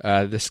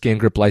the scan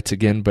grip lights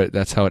again, but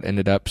that's how it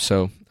ended up.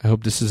 So I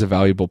hope this is a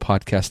valuable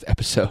podcast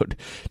episode.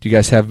 Do you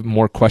guys have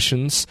more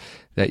questions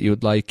that you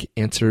would like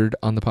answered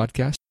on the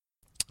podcast?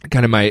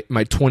 kind of my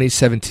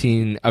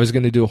 2017, I was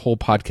going to do a whole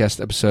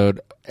podcast episode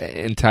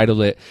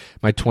entitled it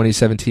my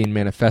 2017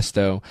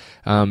 manifesto,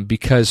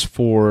 because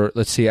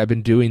let's see, I've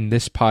been doing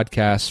this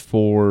podcast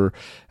for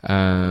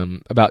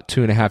about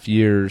 2.5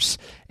 years,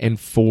 and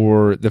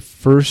for the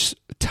first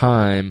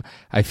time,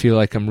 I feel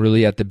like I'm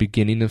really at the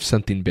beginning of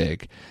something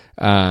big,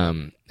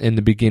 in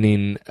the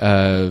beginning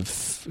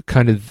of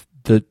kind of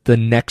the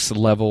next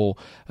level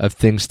of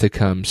things to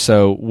come.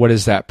 So what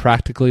does that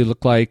practically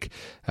look like?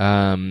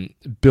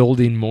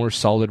 Building more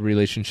solid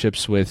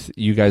relationships with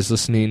you guys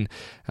listening,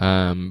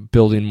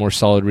 building more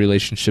solid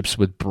relationships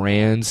with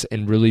brands,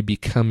 and really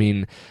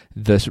becoming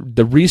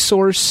the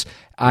resource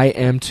I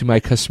am to my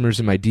customers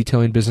in my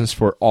detailing business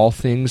for all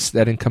things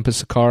that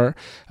encompass a car.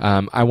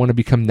 I want to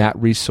become that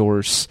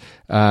resource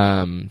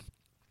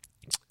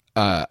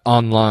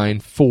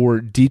online for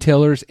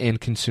detailers and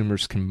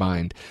consumers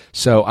combined.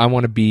 So I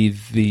want to be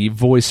the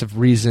voice of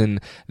reason,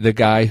 the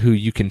guy who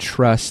you can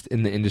trust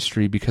in the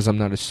industry, because I'm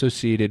not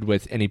associated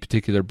with any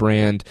particular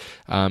brand.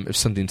 If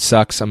something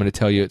sucks, I'm going to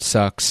tell you it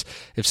sucks.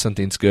 If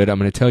something's good, I'm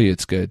going to tell you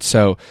it's good.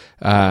 So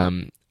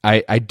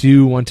I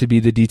do want to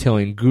be the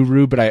detailing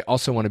guru, but I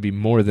also want to be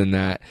more than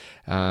that,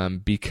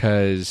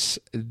 because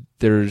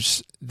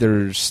there's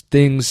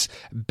things,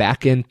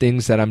 back-end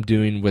things that I'm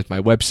doing with my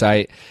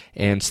website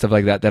and stuff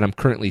like that I'm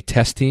currently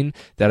testing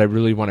that I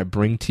really want to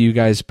bring to you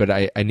guys, but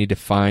I need to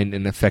find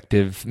an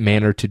effective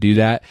manner to do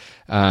that.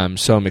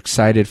 So I'm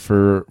excited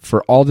for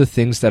all the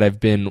things that I've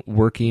been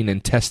working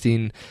and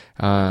testing.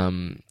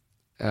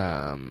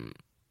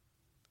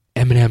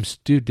 M&M's,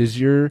 dude, does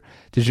your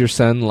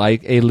son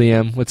like, hey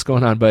Liam, what's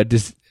going on, bud?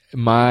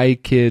 My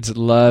kids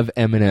love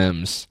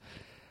M&M's.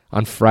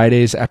 On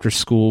Fridays after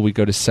school, we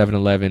go to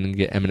 7-Eleven and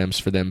get M&M's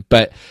for them.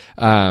 But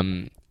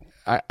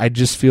I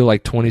just feel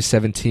like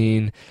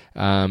 2017,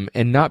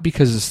 and not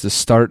because it's the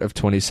start of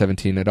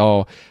 2017 at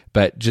all,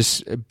 but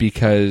just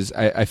because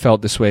I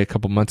felt this way a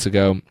couple months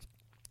ago,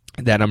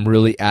 that I'm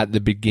really at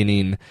the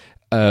beginning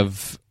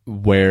of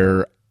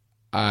where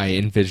I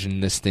envision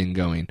this thing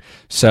going.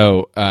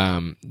 So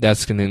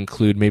that's going to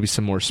include maybe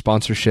some more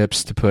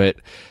sponsorships to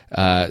put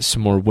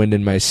some more wind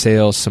in my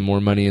sails, some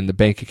more money in the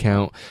bank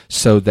account,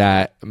 so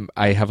that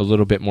I have a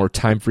little bit more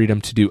time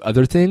freedom to do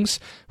other things,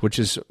 which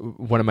is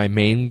one of my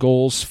main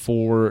goals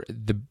for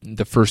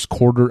the first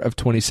quarter of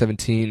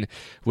 2017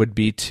 would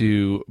be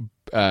to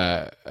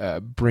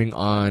bring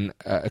on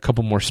a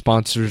couple more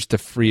sponsors to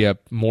free up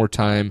more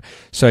time,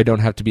 so I don't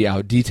have to be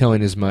out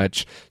detailing as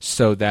much,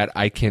 so that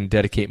I can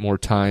dedicate more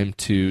time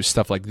to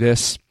stuff like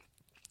this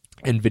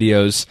and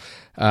videos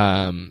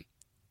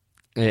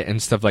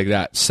and stuff like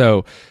that.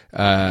 So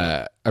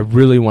I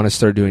really want to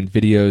start doing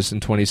videos in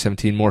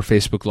 2017, more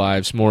Facebook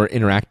Lives, more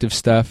interactive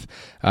stuff,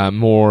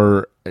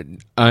 more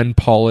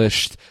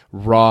unpolished,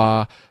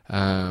 raw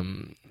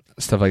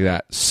stuff like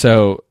that.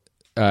 So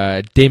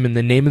Damon,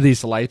 the name of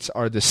these lights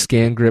are the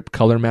Scan Grip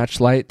Color Match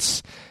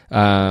lights.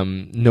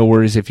 No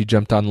worries if you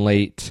jumped on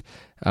late.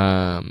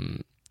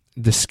 The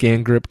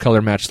Scan Grip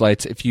Color Match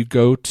lights, if you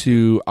go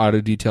to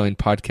Auto Detailing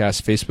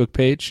Podcast Facebook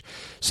page,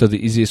 so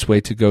the easiest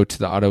way to go to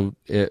the auto,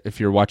 if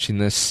you're watching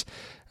this,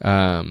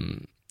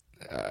 you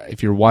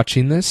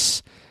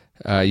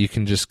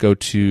can just go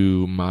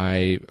to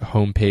my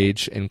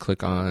homepage and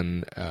click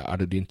on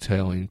Auto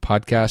Detailing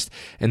Podcast,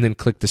 and then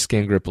click the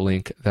Scan Grip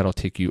link. That'll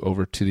take you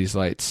over to these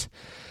lights.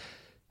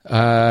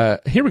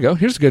 Here we go.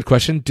 Here's a good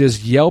question.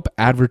 Does Yelp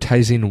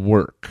advertising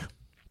work?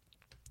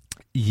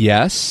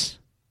 Yes,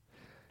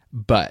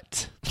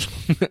 but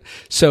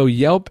so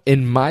Yelp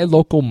in my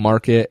local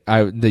market,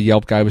 the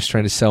Yelp guy was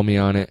trying to sell me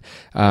on it.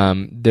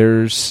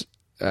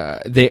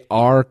 They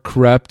are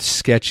corrupt,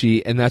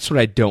 sketchy, and that's what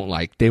I don't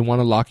like. They want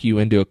to lock you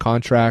into a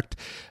contract.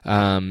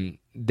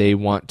 They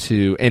want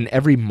to, and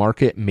every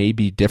market may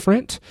be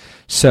different.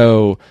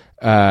 So,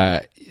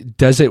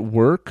 does it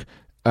work?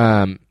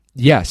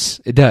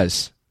 Yes, it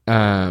does.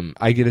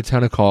 I get a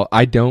ton of calls.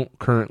 I don't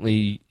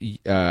currently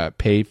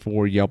pay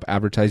for Yelp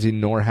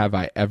advertising, nor have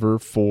I ever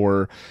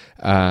for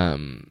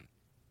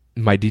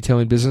my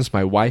detailing business.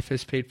 My wife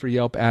has paid for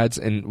Yelp ads,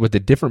 and with a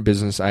different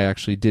business, I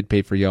actually did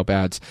pay for Yelp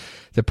ads.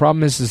 The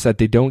problem is that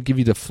they don't give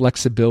you the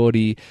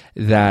flexibility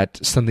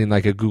that something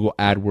like a Google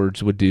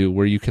AdWords would do,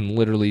 where you can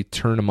literally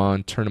turn them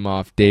on, turn them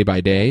off day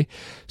by day.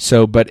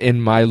 So, but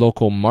in my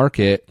local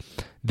market,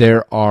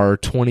 there are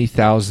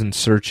 20,000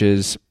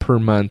 searches per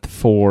month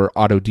for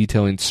auto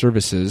detailing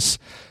services,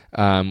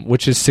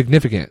 which is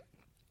significant.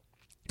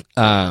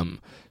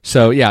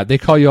 So yeah, they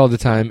call you all the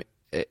time.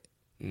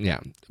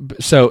 Yeah,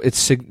 so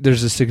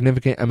there's a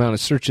significant amount of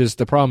searches.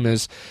 The problem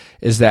is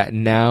that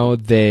now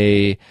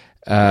they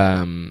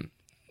want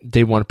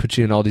to put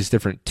you in all these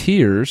different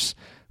tiers,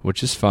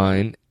 which is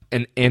fine.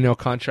 An annual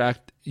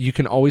contract, you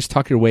can always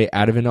talk your way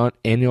out of an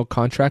annual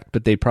contract,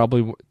 but they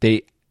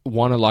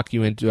want to lock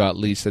you into at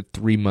least a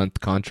 3-month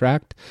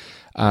contract.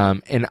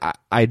 And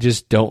I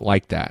just don't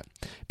like that,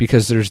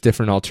 because there's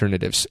different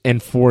alternatives.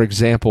 And for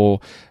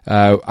example,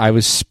 I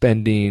was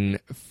spending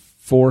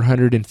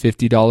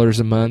 $450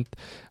 a month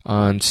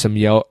on some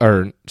Yelp,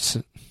 or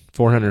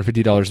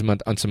 $450 a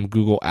month on some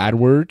Google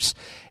AdWords,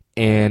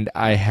 and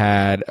I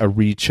had a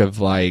reach of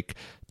like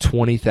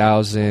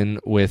 20,000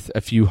 with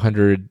a few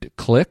hundred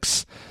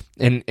clicks,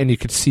 and you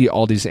could see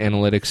all these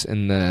analytics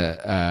in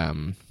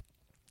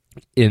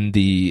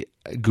the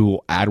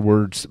Google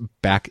AdWords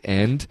back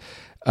end,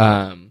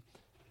 and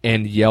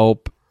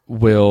Yelp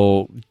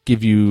will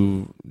give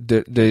you,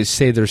 they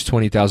say there's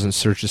 20,000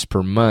 searches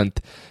per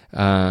month,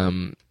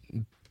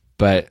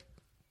 but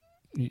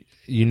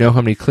you know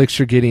how many clicks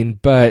you're getting,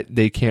 but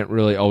they can't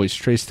really always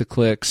trace the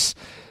clicks.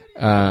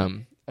 A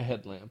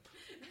headlamp.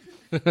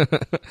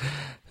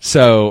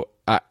 So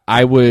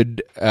I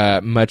would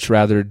much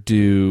rather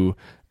do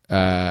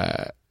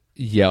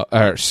Yelp,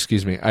 or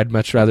excuse me, I'd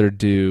much rather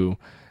do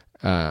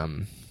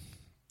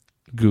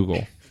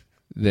Google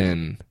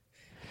than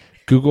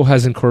Google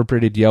has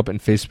incorporated Yelp and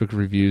Facebook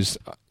reviews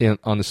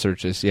on the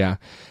searches. Yeah.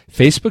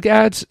 Facebook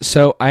ads.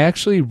 So I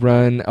actually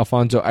run,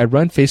 Alfonso, I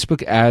run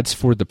Facebook ads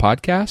for the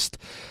podcast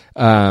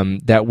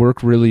that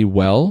work really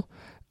well.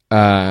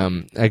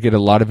 I get a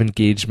lot of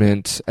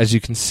engagement. As you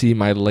can see,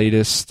 my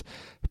latest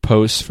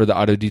post for the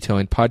Auto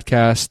Detailing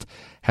podcast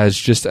has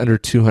just under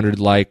 200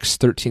 likes,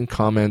 13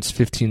 comments,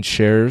 15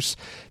 shares.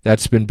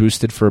 That's been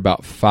boosted for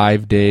about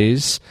 5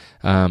 days.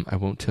 I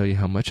won't tell you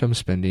how much I'm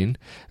spending,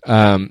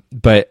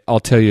 but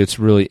I'll tell you it's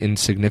really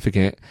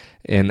insignificant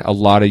and a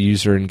lot of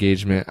user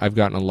engagement. I've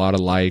gotten a lot of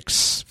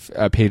likes,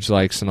 page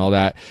likes and all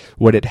that.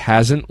 What it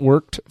hasn't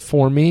worked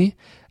for me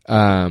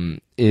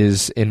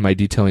is in my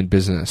detailing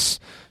business.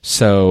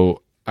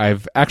 So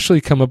I've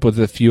actually come up with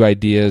a few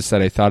ideas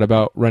that I thought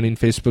about running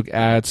Facebook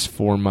ads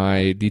for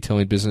my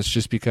detailing business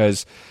just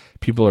because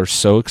people are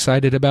so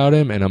excited about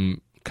them, and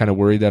I'm kind of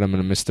worried that I'm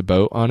going to miss the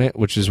boat on it,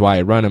 which is why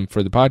I run them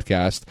for the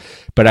podcast.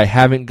 But I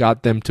haven't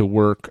got them to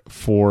work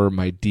for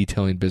my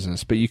detailing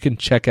business. But you can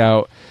check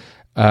out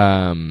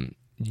Adam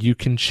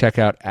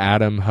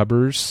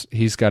Hubbers.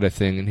 He's got a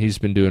thing, and he's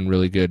been doing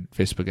really good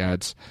Facebook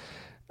ads.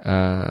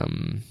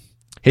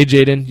 Hey,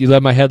 Jaden, you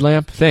love my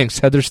headlamp? Thanks.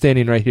 Heather's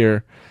standing right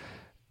here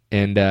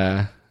and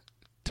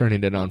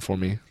turning it on for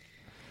me.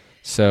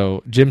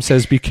 So Jim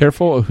says, be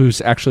careful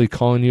who's actually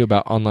calling you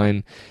about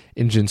online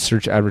engine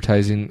search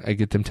advertising. I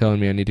get them telling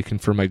me I need to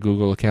confirm my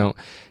Google account.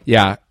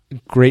 Yeah,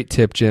 great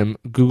tip, Jim.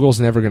 Google's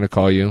never going to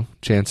call you.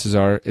 Chances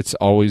are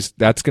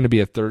that's going to be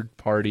a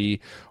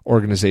third-party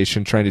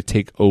organization trying to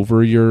take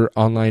over your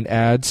online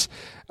ads.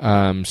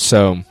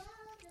 So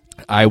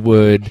I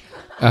would...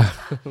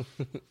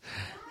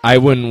 I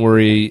wouldn't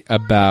worry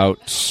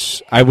about.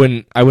 I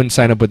wouldn't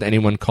sign up with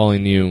anyone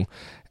calling you,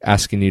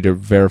 asking you to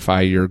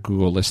verify your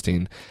Google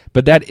listing.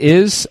 But that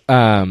is,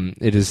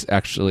 it is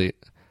actually,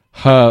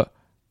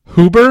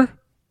 Huber,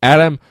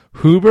 Adam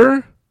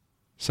Huber.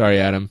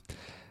 Sorry, Adam.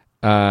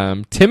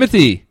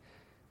 Timothy.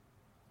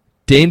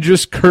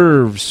 Dangerous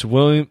Curves.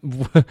 William.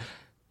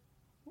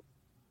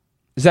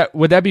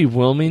 Would that be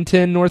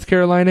Wilmington, North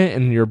Carolina,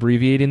 and you're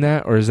abbreviating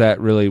that, or is that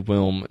really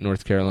Wilm,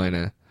 North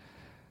Carolina?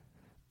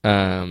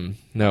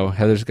 No,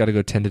 Heather's got to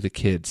go tend to the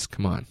kids.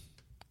 Come on,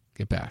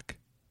 get back.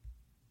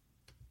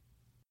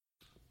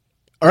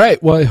 All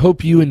right. Well, I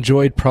hope you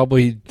enjoyed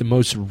probably the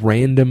most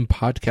random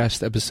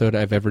podcast episode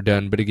I've ever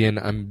done. But again,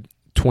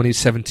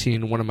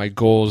 2017, one of my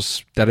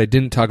goals that I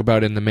didn't talk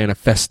about in the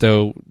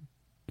manifesto,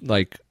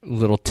 like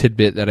little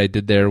tidbit that I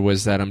did there,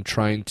 was that I'm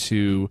trying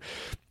to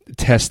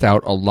test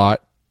out a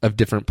lot of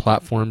different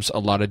platforms, a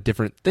lot of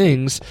different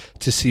things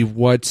to see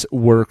what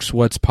works,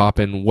 what's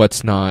popping,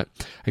 what's not.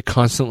 I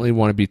constantly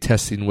want to be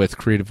testing with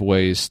creative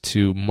ways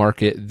to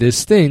market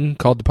this thing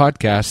called the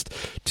podcast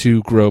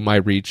to grow my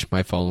reach,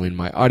 my following,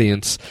 my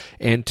audience,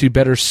 and to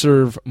better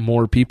serve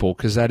more people,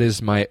 because that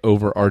is my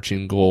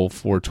overarching goal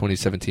for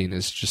 2017,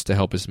 is just to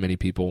help as many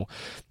people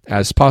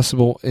as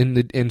possible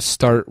and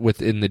start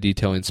within the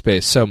detailing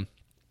space. So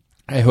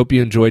I hope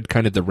you enjoyed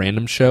kind of the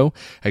random show.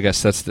 I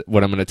guess that's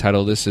what I'm going to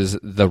title this, is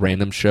the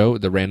random show,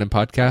 the random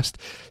podcast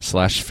 /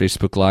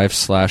 Facebook Live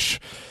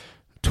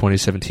 /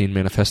 2017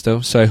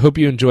 manifesto. So I hope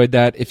you enjoyed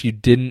that. If you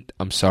didn't,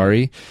 I'm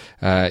sorry.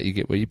 You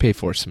get what you pay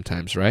for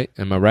sometimes, right?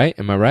 Am I right?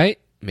 Am I right?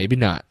 Maybe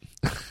not.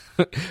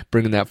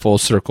 Bringing that full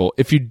circle.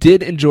 If you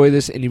did enjoy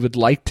this and you would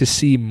like to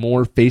see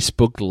more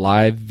Facebook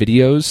Live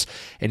videos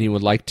and you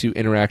would like to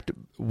interact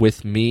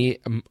with me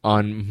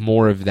on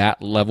more of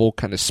that level,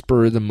 kind of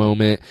spur of the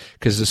moment,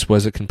 because this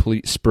was a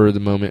complete spur of the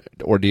moment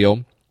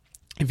ordeal.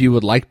 If you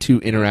would like to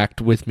interact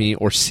with me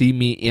or see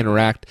me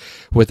interact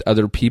with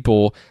other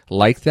people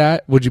like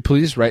that, would you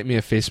please write me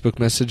a Facebook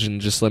message and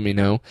just let me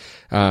know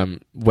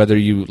whether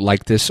you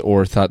like this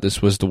or thought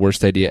this was the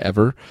worst idea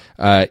ever.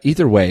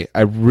 Either way,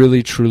 I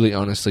really, truly,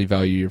 honestly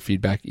value your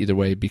feedback either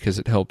way, because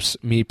it helps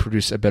me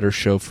produce a better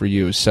show for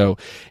you. So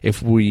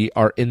if we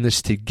are in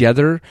this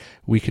together,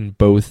 we can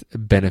both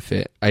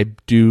benefit. I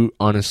do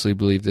honestly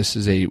believe this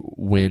is a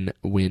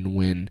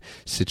win-win-win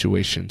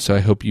situation. So I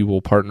hope you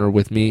will partner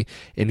with me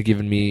in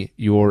giving me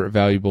your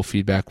valuable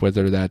feedback,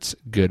 whether that's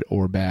good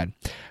or bad.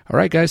 All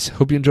right, guys,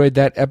 hope you enjoyed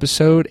that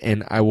episode,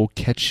 and I will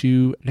catch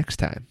you next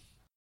time.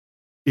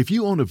 If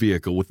you own a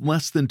vehicle with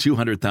less than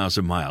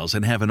 200,000 miles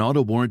and have an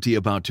auto warranty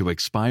about to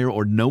expire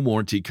or no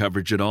warranty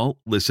coverage at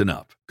all, listen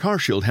up.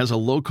 CarShield has a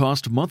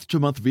low-cost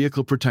month-to-month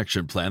vehicle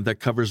protection plan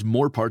that covers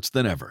more parts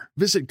than ever.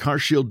 Visit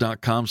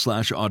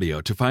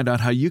carshield.com/audio to find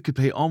out how you could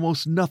pay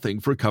almost nothing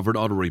for covered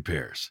auto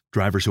repairs.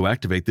 Drivers who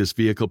activate this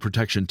vehicle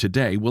protection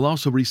today will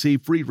also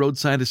receive free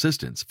roadside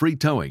assistance, free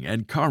towing,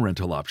 and car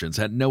rental options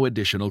at no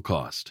additional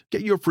cost.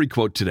 Get your free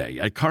quote today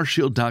at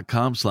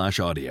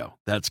carshield.com/audio.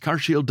 That's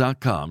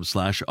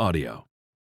carshield.com/audio.